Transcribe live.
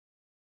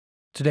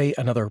Today,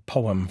 another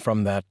poem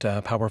from that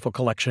powerful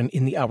collection,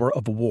 In the Hour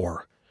of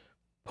War,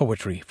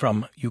 Poetry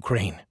from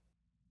Ukraine.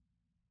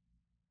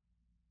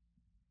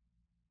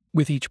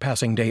 With Each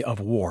Passing Day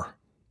of War,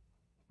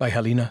 by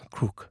Halyna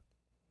Kruk.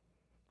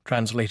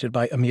 Translated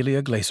by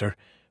Amelia Glaser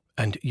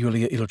and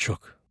Yuliya Ilchuk.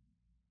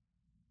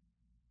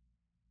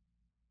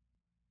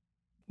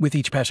 With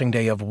each passing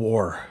day of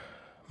war,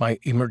 my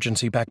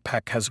emergency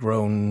backpack has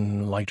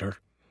grown lighter.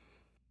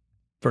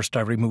 First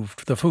I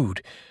removed the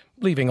food,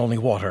 leaving only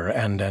water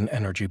and an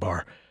energy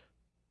bar.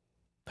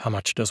 How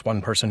much does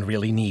one person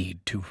really need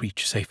to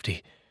reach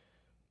safety?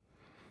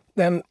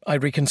 Then I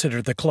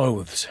reconsidered the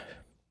clothes.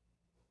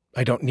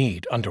 I don't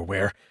need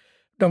underwear,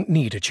 don't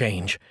need a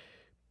change.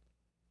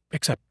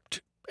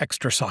 Except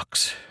extra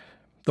socks,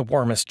 the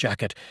warmest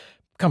jacket,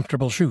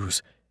 comfortable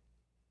shoes.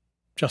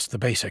 Just the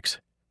basics.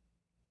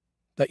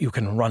 That you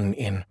can run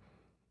in,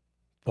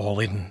 fall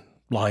in,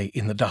 lie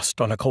in the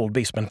dust on a cold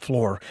basement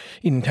floor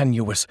in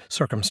tenuous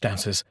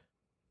circumstances.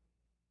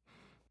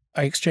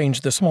 I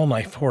exchanged the small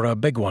knife for a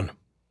big one.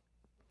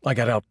 I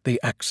got out the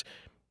axe,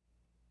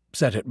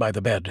 set it by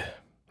the bed.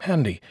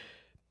 Handy.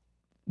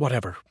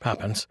 Whatever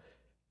happens.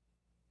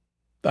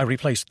 I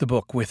replaced the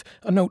book with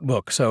a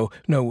notebook so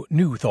no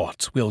new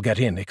thoughts will get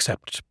in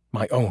except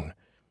my own.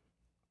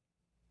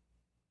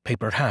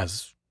 Paper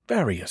has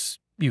various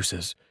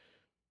uses.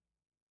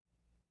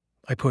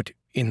 I put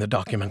in the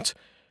documents,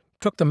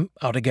 took them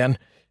out again,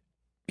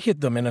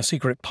 hid them in a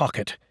secret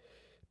pocket.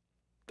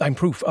 I'm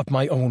proof of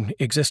my own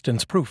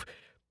existence, proof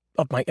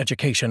of my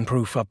education,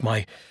 proof of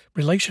my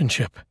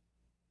relationship.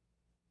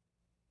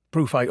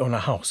 Proof I own a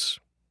house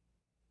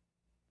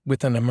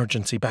with an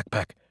emergency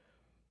backpack.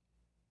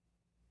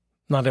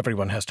 Not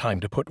everyone has time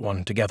to put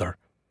one together.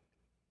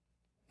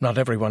 Not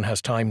everyone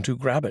has time to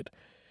grab it.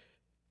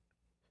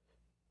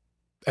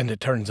 And it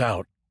turns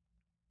out,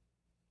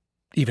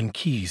 even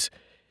keys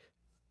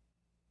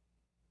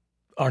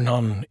are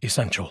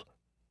non-essential.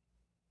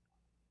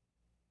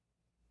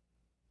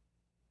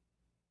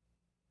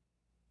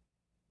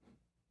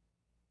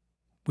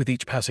 With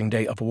Each Passing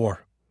Day of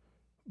War,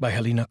 by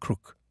Halyna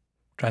Kruk,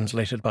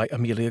 translated by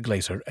Amelia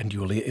Glaser and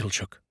Yuliya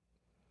Ilchuk.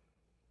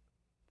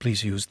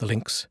 Please use the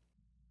links.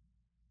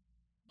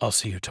 I'll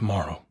see you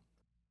tomorrow.